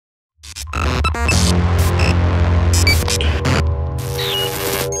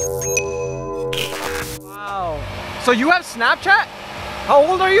So you have Snapchat? How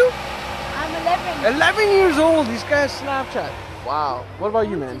old are you? I'm 11. 11 years old. These guys Snapchat. Wow. What about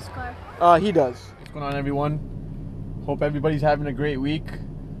you, man? He does. What's going on, everyone? Hope everybody's having a great week.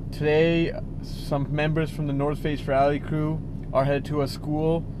 Today, some members from the North Face Rally crew are headed to a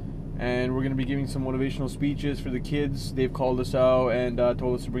school, and we're going to be giving some motivational speeches for the kids. They've called us out and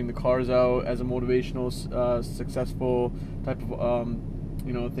told us to bring the cars out as a motivational, successful type of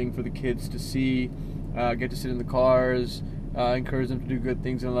thing for the kids to see, get to sit in the cars, encourage them to do good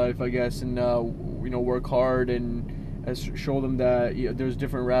things in life, I guess, and work hard and show them that there's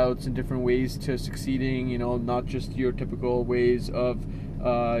different routes and different ways to succeeding. Not just your typical ways of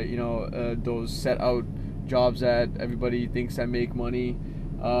those set out jobs that everybody thinks that make money.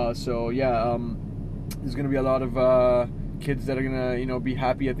 There's gonna be a lot of kids that are gonna be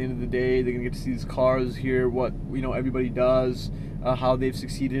happy at the end of the day. They're gonna get to see these cars, hear what everybody does, how they've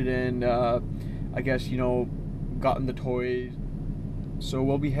succeeded, and I guess gotten the toys. So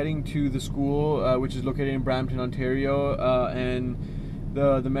we'll be heading to the school, which is located in Brampton, Ontario, and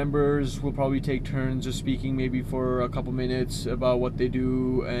the members will probably take turns just speaking maybe for a couple minutes about what they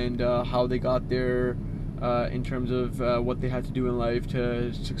do and how they got there, in terms of what they had to do in life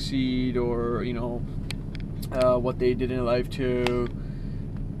to succeed, or what they did in life to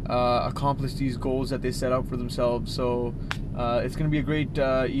accomplish these goals that they set out for themselves. So it's going to be a great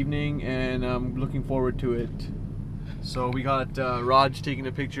evening, and I'm looking forward to it. So we got Raj taking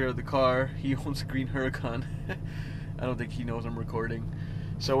a picture of the car. He owns a green Huracan. I don't think he knows I'm recording.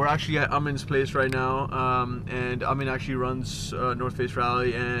 So we're actually at Amin's place right now, and Amin actually runs North Face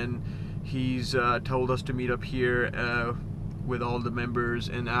Rally, and he's told us to meet up here with all the members,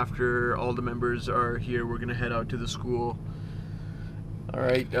 and after all the members are here, we're gonna head out to the school.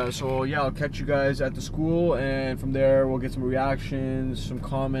 Alright, so yeah, I'll catch you guys at the school, and from there we'll get some reactions, some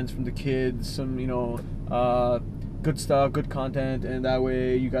comments from the kids, some good stuff, good content, and that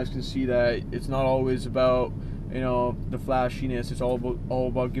way you guys can see that it's not always about the flashiness. It's all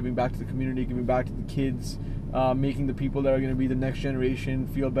about giving back to the community, giving back to the kids, making the people that are going to be the next generation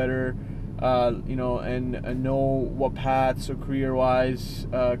feel better, and know what paths or careers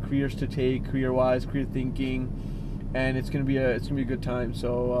to take, career thinking, and it's gonna be a good time.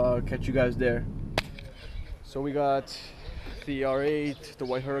 So catch you guys there. So we got the R8, the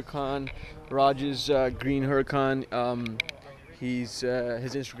white Huracan, Raj's green Huracan. His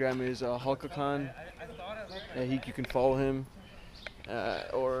Instagram is Hulkacan. You can follow him,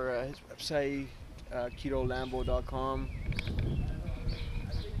 or his website, ketolambo.com.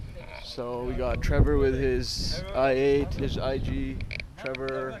 So we got Trevor with his i8, his IG,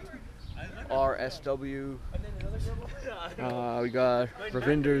 Trevor RSW. We got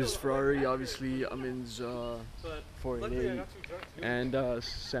Ravinder's Ferrari, obviously Amin's 488, and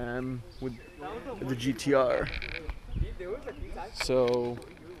Sam with the GTR. So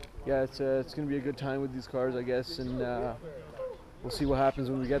yeah, it's gonna be a good time with these cars, I guess, and we'll see what happens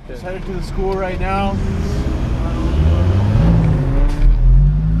when we get there. Just headed to the school right now.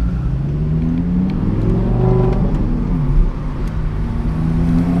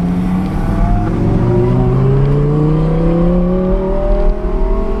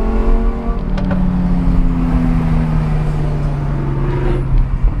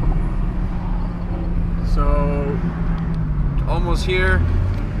 So almost here.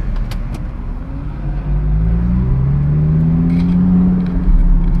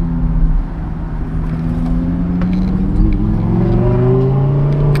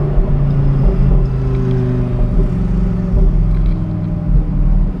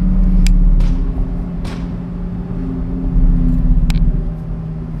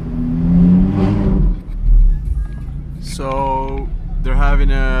 So they're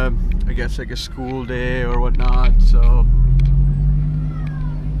having I guess like a school day or whatnot, so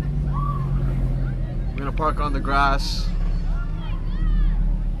we're gonna park on the grass.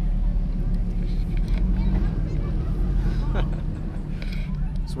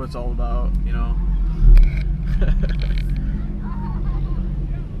 That's what it's all about,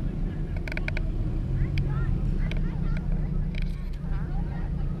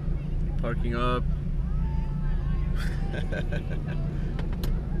 Parking up.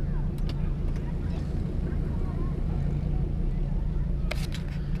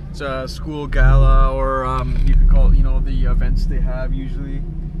 It's a school gala, or you could call it, the events they have usually.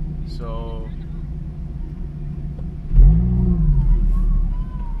 So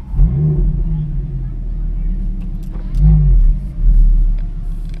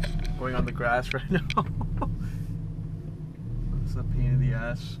going on the grass right now. It's a pain in the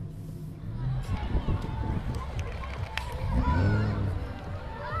ass.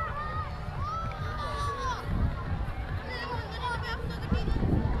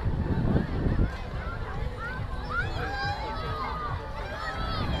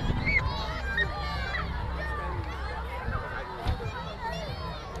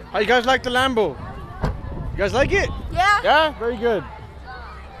 How you guys like the Lambo? You guys like it? Yeah. Yeah? Very good.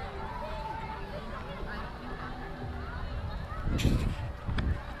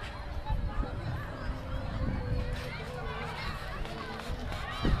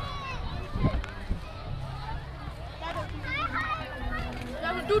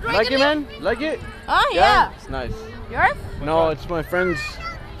 Like it, man? Like it? Oh, yeah. It's nice. Yours? No, it's my friend's.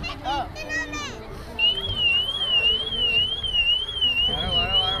 Oh.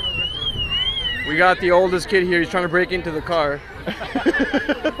 We got the oldest kid here. He's trying to break into the car.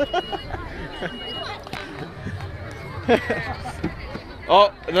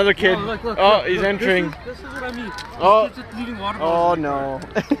 Oh, another kid. Oh, look, oh, he's entering. This is what I mean. Oh, It's just leading water oh bottles. no.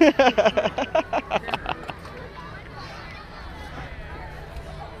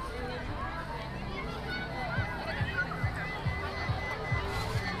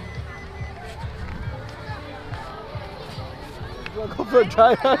 You wanna go for a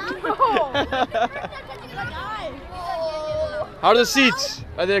try out? How are the seats?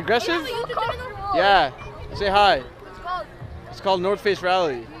 Are they aggressive? Yeah. Say hi. It's called North Face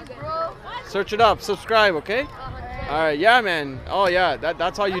Rally. Search it up. Subscribe, okay? All right. Yeah, man. Oh, yeah.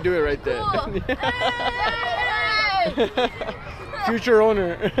 That's how you do it right there. Future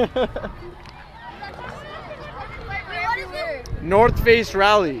owner. North Face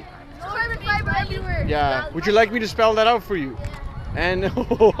Rally. Yeah. Would you like me to spell that out for you?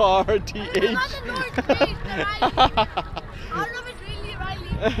 N-O-R-T-H.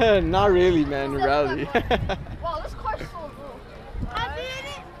 Not really, man. Rally. Wow, this car's so cool.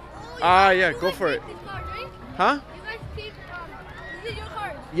 Yeah, go for it. Huh? You guys keep, is it your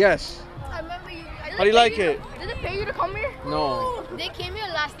car? Yes. I remember you. How do you like it? Did it pay you to come here? No. They came here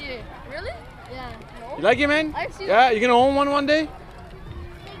last year. Really? Yeah. No? You like it, man? I've seen Yeah, you gonna own one day?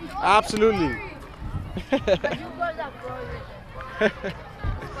 Absolutely.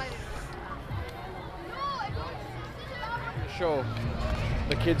 Show.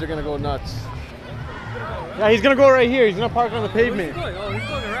 The kids are gonna go nuts. Yeah, he's gonna go right here. He's gonna park on the pavement. Where's he going? Oh, he's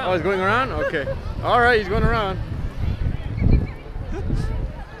going around. Oh, he's going around? Okay. Alright, he's going around.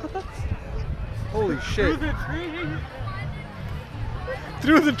 Holy shit. Through the trees.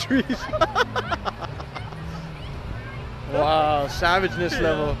 Through the trees. Wow, savageness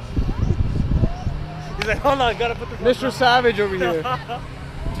level. He's like, hold on, gotta put the Mr. Savage over here.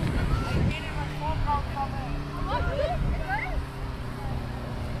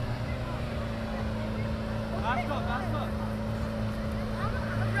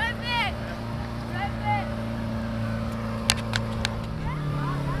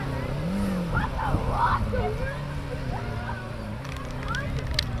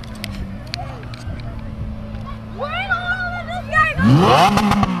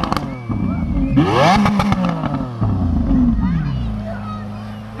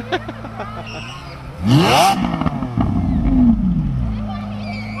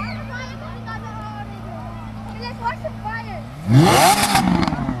 Let's watch the fire.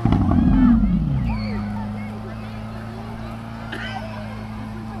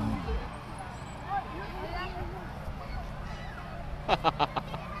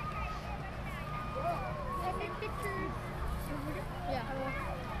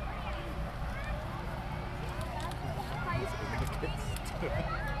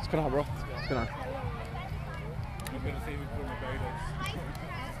 What's going on, bro? What's going on? I'm gonna save it for my guidance.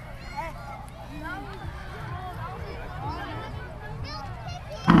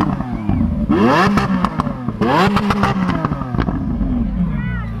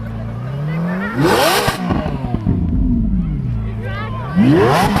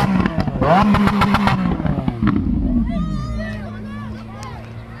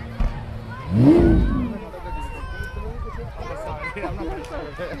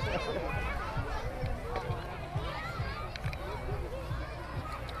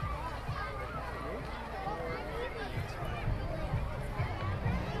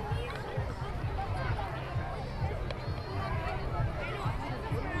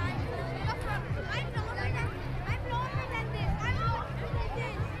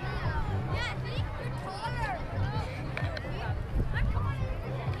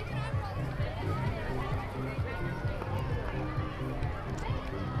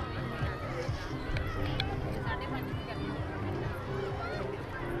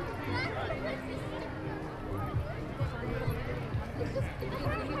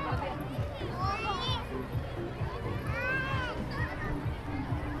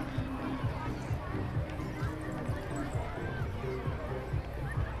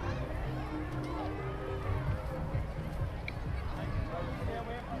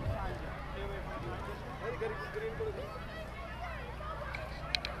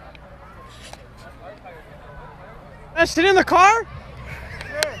 Sit in the car?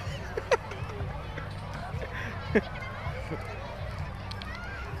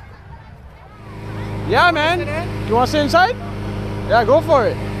 Yeah, man. You want to sit inside? Yeah, go for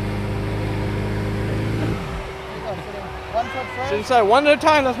it. One foot first. Sit inside one at a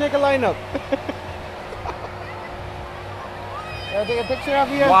time. Let's make a lineup. Take a picture of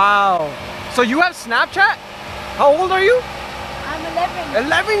you. Wow. So you have Snapchat? How old are you? I'm 11.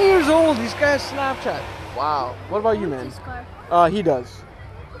 11 years old. These guys Snapchat. Wow. What about you, man? This car. He does.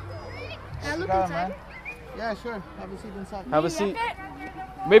 Can I look Cigar, inside? man. Yeah, sure. Have a seat inside. Have a seat.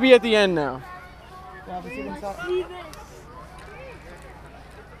 Maybe at the end now. Yeah, have a seat inside.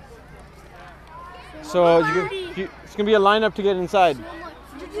 So it's gonna be a lineup to get inside.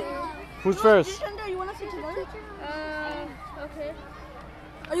 Who's first? You want to sit together? Okay.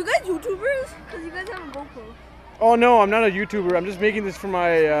 Are you guys YouTubers? Because you guys have a GoPro. Oh no, I'm not a YouTuber. I'm just making this for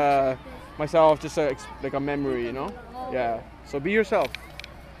my myself, just like a memory, you know? Yeah. So be yourself,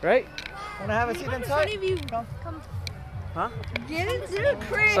 right? Wanna have a seat inside? Sunny view. Come. Huh? Get into the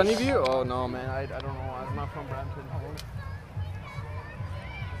crib. Sunny view? Oh no, man. I don't know. I'm not from Brampton.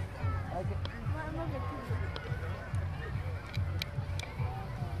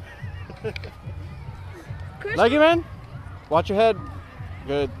 Like it, man? Watch your head.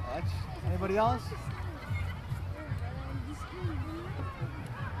 Good. Watch. Anybody else?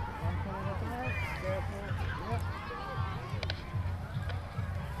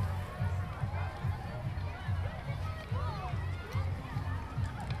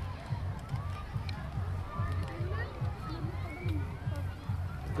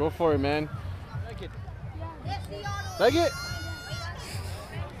 Go for it, man. Like it. Like it?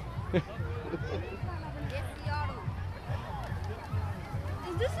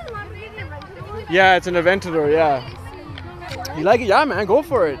 Is this an event? Yeah, it's an Aventador, yeah. You like it? Yeah, man, go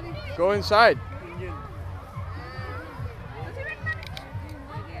for it. Go inside.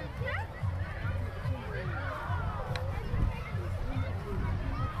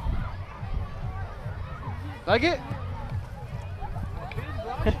 Like it?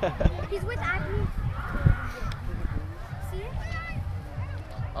 He's with Agnes. See?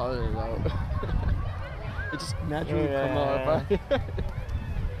 Oh, there you go. It just naturally come out.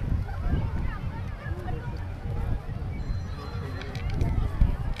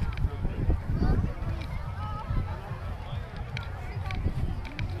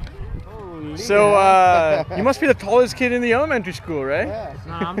 So, you must be the tallest kid in the elementary school, right? Yeah.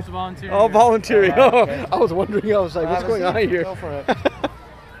 No, I'm just volunteering. Oh, volunteering. Alright, okay. I was wondering, I was like, what's Have a going on seat. here? Go for it.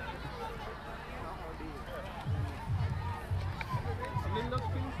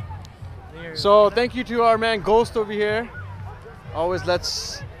 So thank you to our man Ghost over here. Always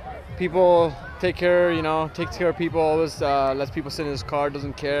lets people take care, takes care of people. Always lets people sit in his car,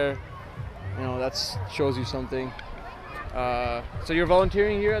 doesn't care. That shows you something. So you're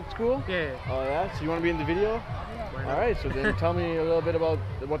volunteering here at school? Yeah. Oh yeah? So you want to be in the video? All right, so then tell me a little bit about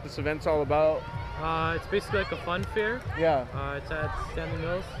what this event's all about. It's basically like a fun fair. Yeah. It's at Stanley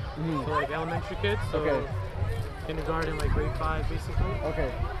Mills, Mhm. so like elementary kids. So Okay. kindergarten, like grade 5, basically.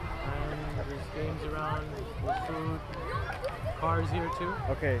 Okay. And there's games around, there's food, cars here too.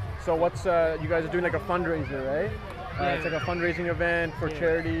 Okay. So what's you guys are doing like a fundraiser, right? It's like a fundraising event for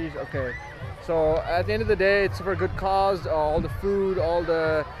charities. Okay. So at the end of the day, it's for a good cause. All the food, all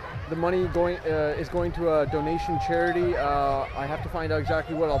the money is going to a donation charity. I have to find out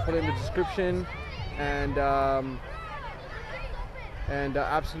exactly what. I'll put it in the description, and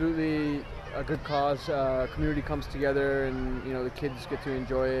absolutely a good cause. Community comes together, and the kids get to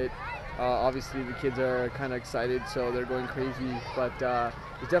enjoy it. Obviously, the kids are kind of excited, so they're going crazy. But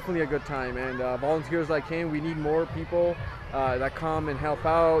it's definitely a good time, and volunteers like him, we need more people that come and help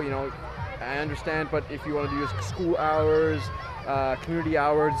out. I understand, but if you want to do school hours, community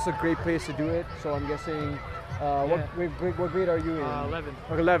hours, it's a great place to do it. So I'm guessing, what grade are you in? 11.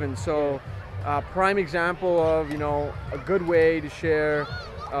 Like 11. So prime example of a good way to share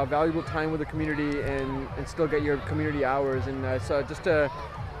valuable time with the community and still get your community hours. And so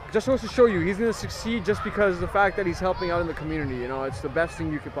just wants to show you he's going to succeed just because of the fact that he's helping out in the community. It's the best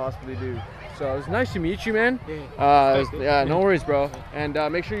thing you could possibly do. So it was nice to meet you, man. Yeah, no worries, bro. And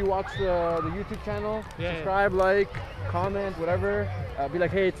make sure you watch the YouTube channel. Yeah. Subscribe, like, comment, whatever. Be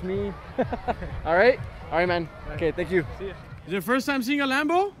like, hey, it's me. All right, man. Okay, thank you. See ya. Is it your first time seeing a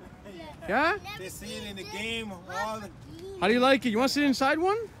Lambo? Yeah. They see it in the game. All the How do you like it? You want to sit inside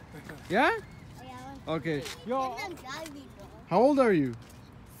one? Yeah. Okay. Yo, how old are you?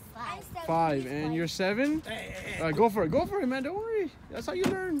 5, and you're 7? Go for it, man. Don't worry. That's how you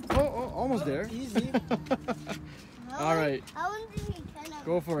learn. Oh, almost there. Easy. All right.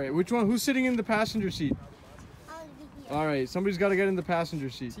 Go for it. Which one? Who's sitting in the passenger seat? All right, somebody's got to get in the passenger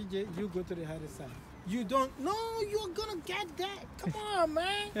seat. CJ, you go to the other side. You don't. No, you're gonna get that. Come on,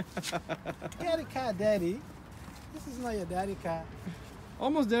 man. Get the car, daddy. This is not your daddy car.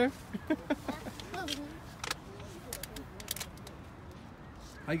 Almost there.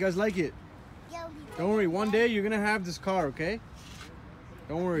 How you guys like it? Don't worry, one day you're gonna have this car, okay?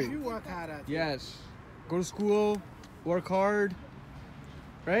 Don't worry. You work hard at it. Yes. Go to school, work hard,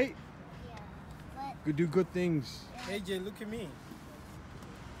 right? Go do good things. AJ, look at me.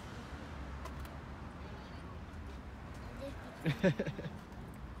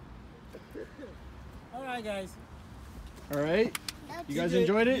 All right, guys. All right. You guys CJ,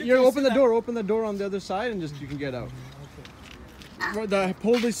 enjoyed it? you Here, can open sit the down. door. Open the door on the other side, and you can get out.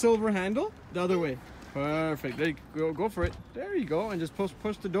 Pull the silver handle the other way. Perfect. There you go. Go for it. There you go. And just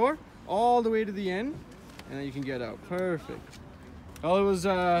push the door all the way to the end, and then you can get out. Perfect. Well, it was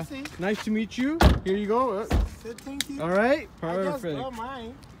nice to meet you. Here you go. Say thank you. All right. I just Perfect. got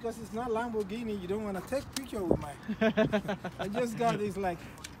mine because it's not Lamborghini. You don't want to take picture with mine. I just got this like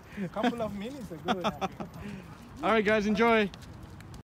a couple of minutes ago. All right, guys. Enjoy.